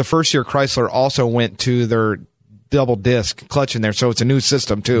 but it was the first year Chrysler also went to their double disc clutch in there, so it's a new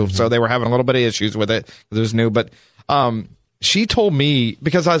system too. So they were having a little bit of issues with it. It was new, but... she told me,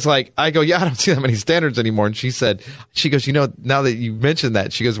 because I was like, I go, yeah, I don't see that many standards anymore. And she goes, now that you mentioned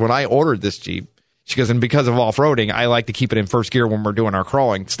that, she goes, when I ordered this Jeep, she goes, and because of off-roading, I like to keep it in first gear when we're doing our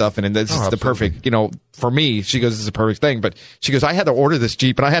crawling stuff. And this is the perfect, for me, she goes, this is a perfect thing. But she goes, I had to order this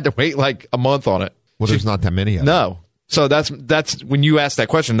Jeep and I had to wait like a month on it. Well, there's not that many of them. No. So that's when you asked that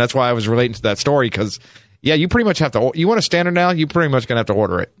question, that's why I was relating to that story, because yeah, you pretty much have to. You want a standard now? You pretty much gonna have to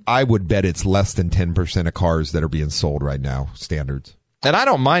order it. I would bet it's less than 10% of cars that are being sold right now. Standards. And I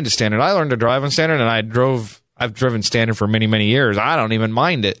don't mind a standard. I learned to drive on standard, and I've driven standard for many, many years. I don't even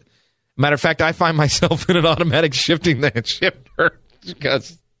mind it. Matter of fact, I find myself in an automatic shifting shifter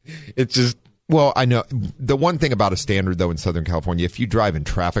because it's just. Well, I know the one thing about a standard though in Southern California, if you drive in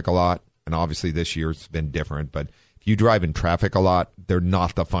traffic a lot, and obviously this year's been different, but. If you drive in traffic a lot, they're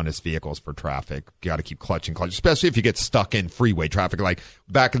not the funnest vehicles for traffic. You got to keep clutching, especially if you get stuck in freeway traffic, like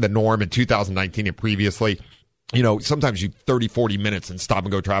back in the norm in 2019 and previously. Sometimes you 30, 40 minutes in stop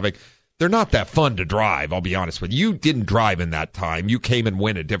and go traffic. They're not that fun to drive, I'll be honest with you. You didn't drive in that time. You came and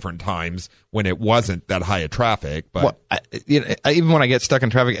went at different times when it wasn't that high of traffic. But even when I get stuck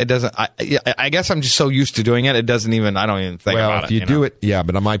in traffic, it doesn't. I guess I'm just so used to doing it. It doesn't even. I don't even think about it. Well, if you do it, yeah.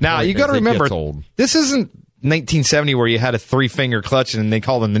 But now you got to remember, this isn't 1970 where you had a 3-finger clutch and they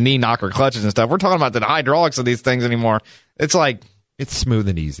call them the knee knocker clutches and stuff. We're talking about the hydraulics of these things anymore. It's like it's smooth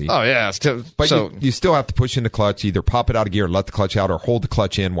and easy. Oh yeah, but you still have to push in the clutch, either pop it out of gear, let the clutch out, or hold the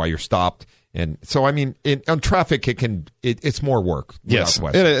clutch in while you're stopped. And so I mean, on traffic, it's more work. Yes,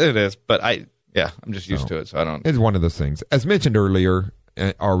 it is. But I'm just used to it, so I don't. It's one of those things. As mentioned earlier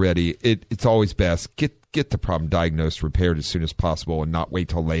already, it's always best get the problem diagnosed, repaired as soon as possible, and not wait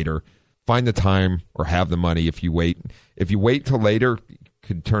till later. Find the time or have the money. If you wait till later, it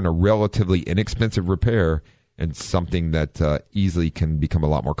could turn a relatively inexpensive repair and something that easily can become a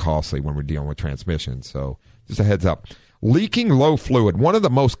lot more costly when we're dealing with transmissions. So just a heads up. Leaking low fluid. One of the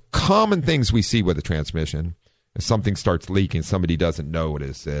most common things we see with a transmission is something starts leaking. Somebody doesn't know it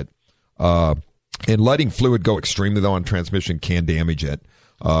is it. And letting fluid go extremely low on transmission can damage it.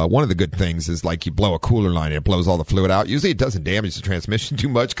 One of the good things is like you blow a cooler line and it blows all the fluid out. Usually it doesn't damage the transmission too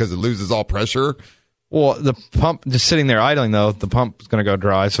much because it loses all pressure. Well, the pump just sitting there idling, though, the pump is going to go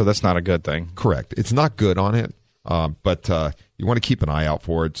dry, so that's not a good thing. Correct. It's not good on it, but you want to keep an eye out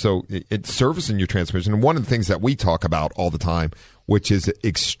for it. So it's servicing your transmission. And one of the things that we talk about all the time, which is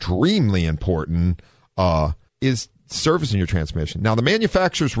extremely important, is servicing your transmission. Now, the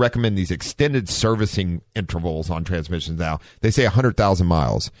manufacturers recommend these extended servicing intervals on transmissions now. They say 100,000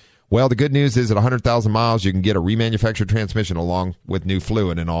 miles. Well, the good news is at 100,000 miles, you can get a remanufactured transmission along with new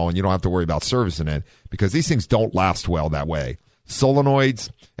fluid and all, and you don't have to worry about servicing it because these things don't last well that way. Solenoids,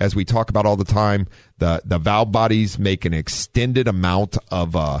 as we talk about all the time, the valve bodies make an extended amount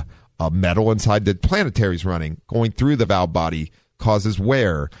of metal inside the planetaries running. Going through the valve body causes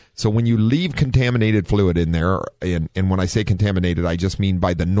wear. So when you leave contaminated fluid in there, and when I say contaminated, I just mean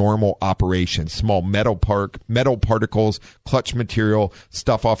by the normal operation, small metal particles, clutch material,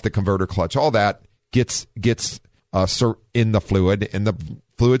 stuff off the converter clutch, all that gets in the fluid, and the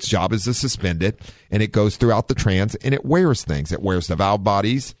fluid's job is to suspend it, and it goes throughout the trans, and it wears things. It wears the valve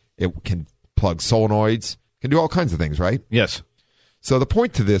bodies. It can plug solenoids, can do all kinds of things, right? Yes. So the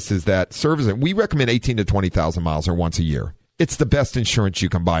point to this is that servicing, we recommend 18 to 20,000 miles or once a year. It's the best insurance you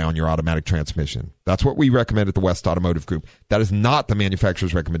can buy on your automatic transmission. That's what we recommend at the West Automotive Group. That is not the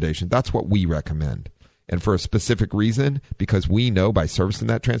manufacturer's recommendation. That's what we recommend. And for a specific reason, because we know by servicing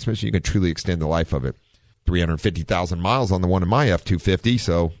that transmission, you can truly extend the life of it. 350,000 miles on the one in my F-250,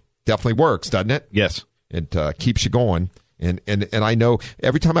 so definitely works, doesn't it? Yes. It keeps you going. And I know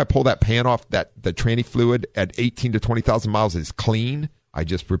every time I pull that pan off, the tranny fluid at 18 to 20,000 miles is clean. I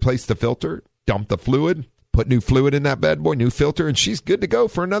just replace the filter, dump the fluid, put new fluid in that bad boy, new filter, and she's good to go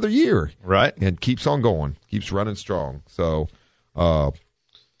for another year. Right. And keeps on going, keeps running strong. So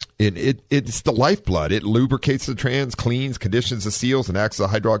it's the lifeblood. It lubricates the trans, cleans, conditions the seals, and acts as a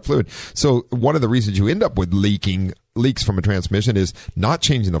hydraulic fluid. So one of the reasons you end up with leaks from a transmission is not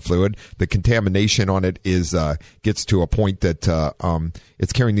changing the fluid. The contamination on it is gets to a point that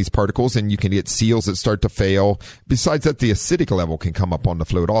it's carrying these particles, and you can get seals that start to fail. Besides that, the acidic level can come up on the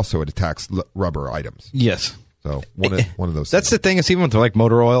fluid. Also, it attacks rubber items. Yes. So one of those. That's things. the thing. Is even with like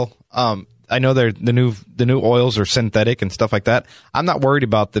motor oil. I know the new oils are synthetic and stuff like that. I'm not worried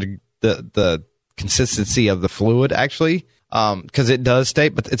about the consistency of the fluid actually, because it does stay,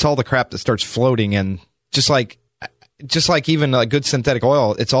 but it's all the crap that starts floating, and just like even a good synthetic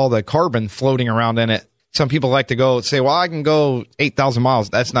oil, it's all the carbon floating around in it. Some people like to say, well, I can go 8,000 miles.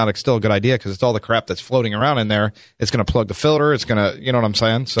 That's not still a good idea, because it's all the crap that's floating around in there. It's going to plug the filter. It's going to, you know what I'm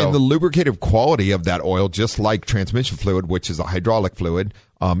saying? So, and the lubricative quality of that oil, just like transmission fluid, which is a hydraulic fluid,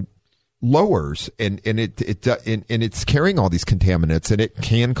 lowers, and it's carrying all these contaminants, and it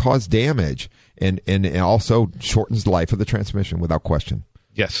can cause damage, and also shortens the life of the transmission without question.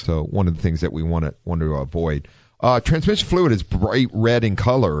 Yes. So one of the things that we want to avoid. Transmission fluid is bright red in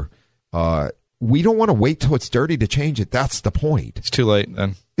color. We don't want to wait till it's dirty to change it. That's the point. It's too late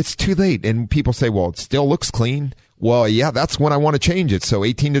then. It's too late. And people say, well, it still looks clean. Well, yeah, that's when I want to change it. So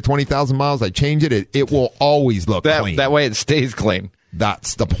 18 to 20,000 miles, I change it. It will always look clean. That way it stays clean.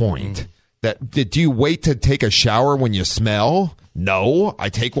 That's the point. Do you wait to take a shower when you smell? No, I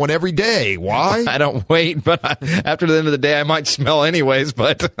take one every day. Why? I don't wait, but after the end of the day, I might smell anyways.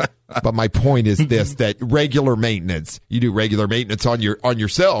 But my point is this: that regular maintenance, you do regular maintenance on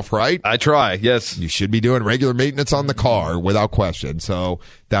yourself, right? I try. Yes, you should be doing regular maintenance on the car without question. So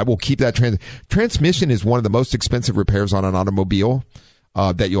that will keep that transmission is one of the most expensive repairs on an automobile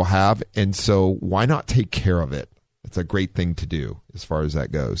that you'll have, and so why not take care of it? It's a great thing to do as far as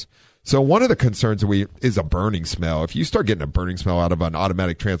that goes. So one of the concerns is a burning smell. If you start getting a burning smell out of an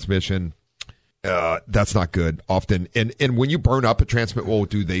automatic transmission, that's not good often. And when you burn up a transmission, well,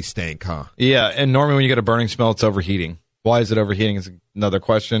 do they stink, huh? Yeah, and normally when you get a burning smell, it's overheating. Why is it overheating is another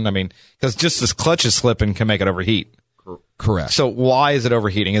question. I mean, because just this clutch is slipping can make it overheat. Correct. So why is it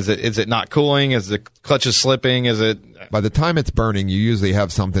overheating? Is it not cooling? Is the clutch is slipping? Is it? By the time it's burning, you usually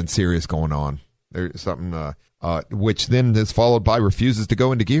have something serious going on. There's something which then is followed by refuses to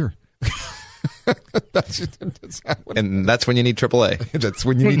go into gear. And that's when you need AAA. That's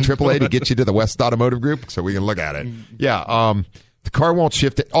when you need AAA to get you to the West Automotive Group so we can look at it. Yeah, the car won't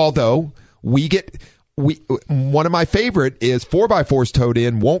shift it. Although one of my favorite is 4x4s towed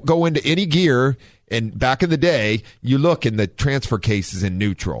in, won't go into any gear. And back in the day, you look and the transfer case is in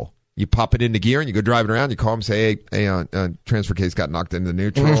neutral. You pop it into gear and you go driving around. You call them, say, hey, transfer case got knocked into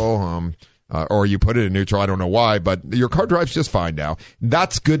neutral. Or you put it in neutral. I don't know why, but your car drives just fine now.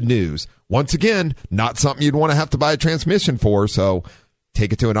 That's good news. Once again, not something you'd want to have to buy a transmission for. So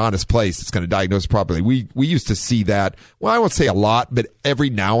take it to an honest place that's going to diagnose it properly. We used to see that. Well, I won't say a lot, but every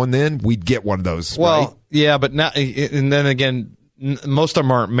now and then we'd get one of those. Well, right? Yeah, but now, and then again, most of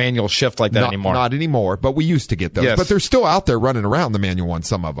them aren't manual shift like that anymore. Not anymore, but we used to get those. Yes. But they're still out there running around, the manual ones,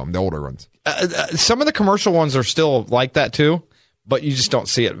 some of them, the older ones. Some of the commercial ones are still like that too, but you just don't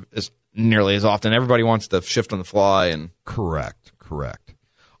see it nearly as often. Everybody wants to shift on the fly. And Correct.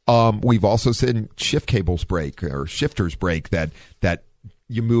 We've also seen shift cables break or shifters break that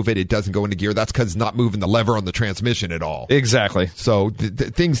you move it doesn't go into gear. That's because it's not moving the lever on the transmission at all. Exactly. So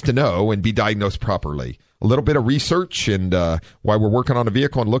things to know and be diagnosed properly. A little bit of research, and while we're working on a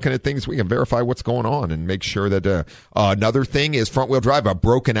vehicle and looking at things, we can verify what's going on and make sure that another thing is front wheel drive, a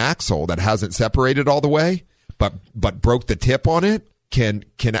broken axle that hasn't separated all the way, but broke the tip on it. Can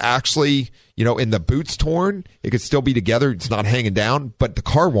actually, in the boot's torn, it could still be together. It's not hanging down, but the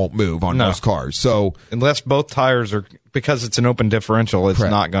car won't move on most cars. So unless both tires are, because it's an open differential, it's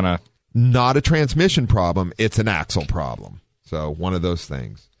correct. Not going to. Not a transmission problem. It's an axle problem. So one of those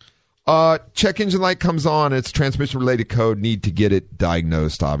things. Check engine light comes on. It's transmission related code. Need to get it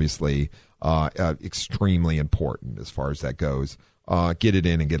diagnosed, obviously. Extremely important as far as that goes. Get it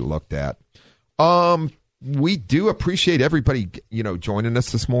in and get it looked at. We do appreciate everybody, joining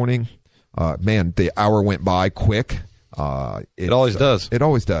us this morning. Man, the hour went by quick. It always does. It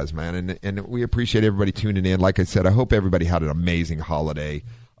always does, man. And we appreciate everybody tuning in. Like I said, I hope everybody had an amazing holiday.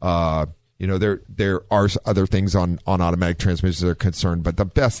 There are other things on automatic transmissions that are concerned, but the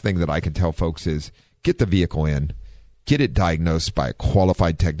best thing that I can tell folks is get the vehicle in, get it diagnosed by a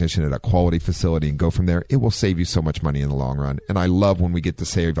qualified technician at a quality facility, and go from there. It will save you so much money in the long run. And I love when we get to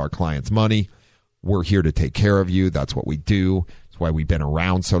save our clients money. We're here to take care of you. That's what we do. That's why we've been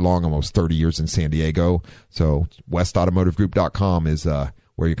around so long, almost 30 years in San Diego. So westautomotivegroup.com is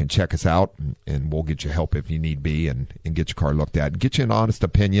where you can check us out, and we'll get you help if you need be, and get your car looked at, and get you an honest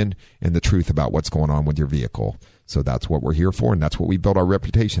opinion and the truth about what's going on with your vehicle. So that's what we're here for, and that's what we built our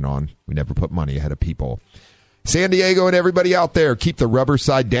reputation on. We never put money ahead of people. San Diego and everybody out there, keep the rubber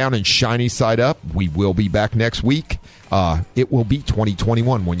side down and shiny side up. We will be back next week. It will be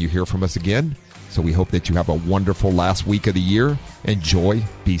 2021 when you hear from us again. So we hope that you have a wonderful last week of the year. Enjoy,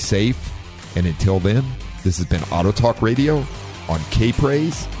 be safe, and until then, this has been Auto Talk Radio on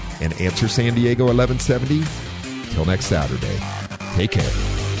K-Praise and Answer San Diego 1170. Till next Saturday, take care.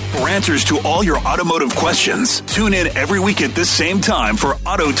 For answers to all your automotive questions, tune in every week at this same time for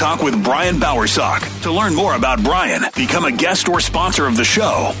Auto Talk with Brian Bowersock. To learn more about Brian, become a guest or sponsor of the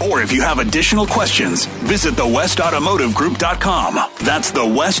show, or if you have additional questions, visit thewestautomotivegroup.com. That's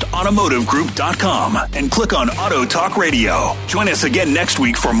thewestautomotivegroup.com and click on Auto Talk Radio. Join us again next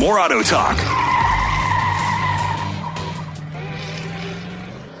week for more Auto Talk.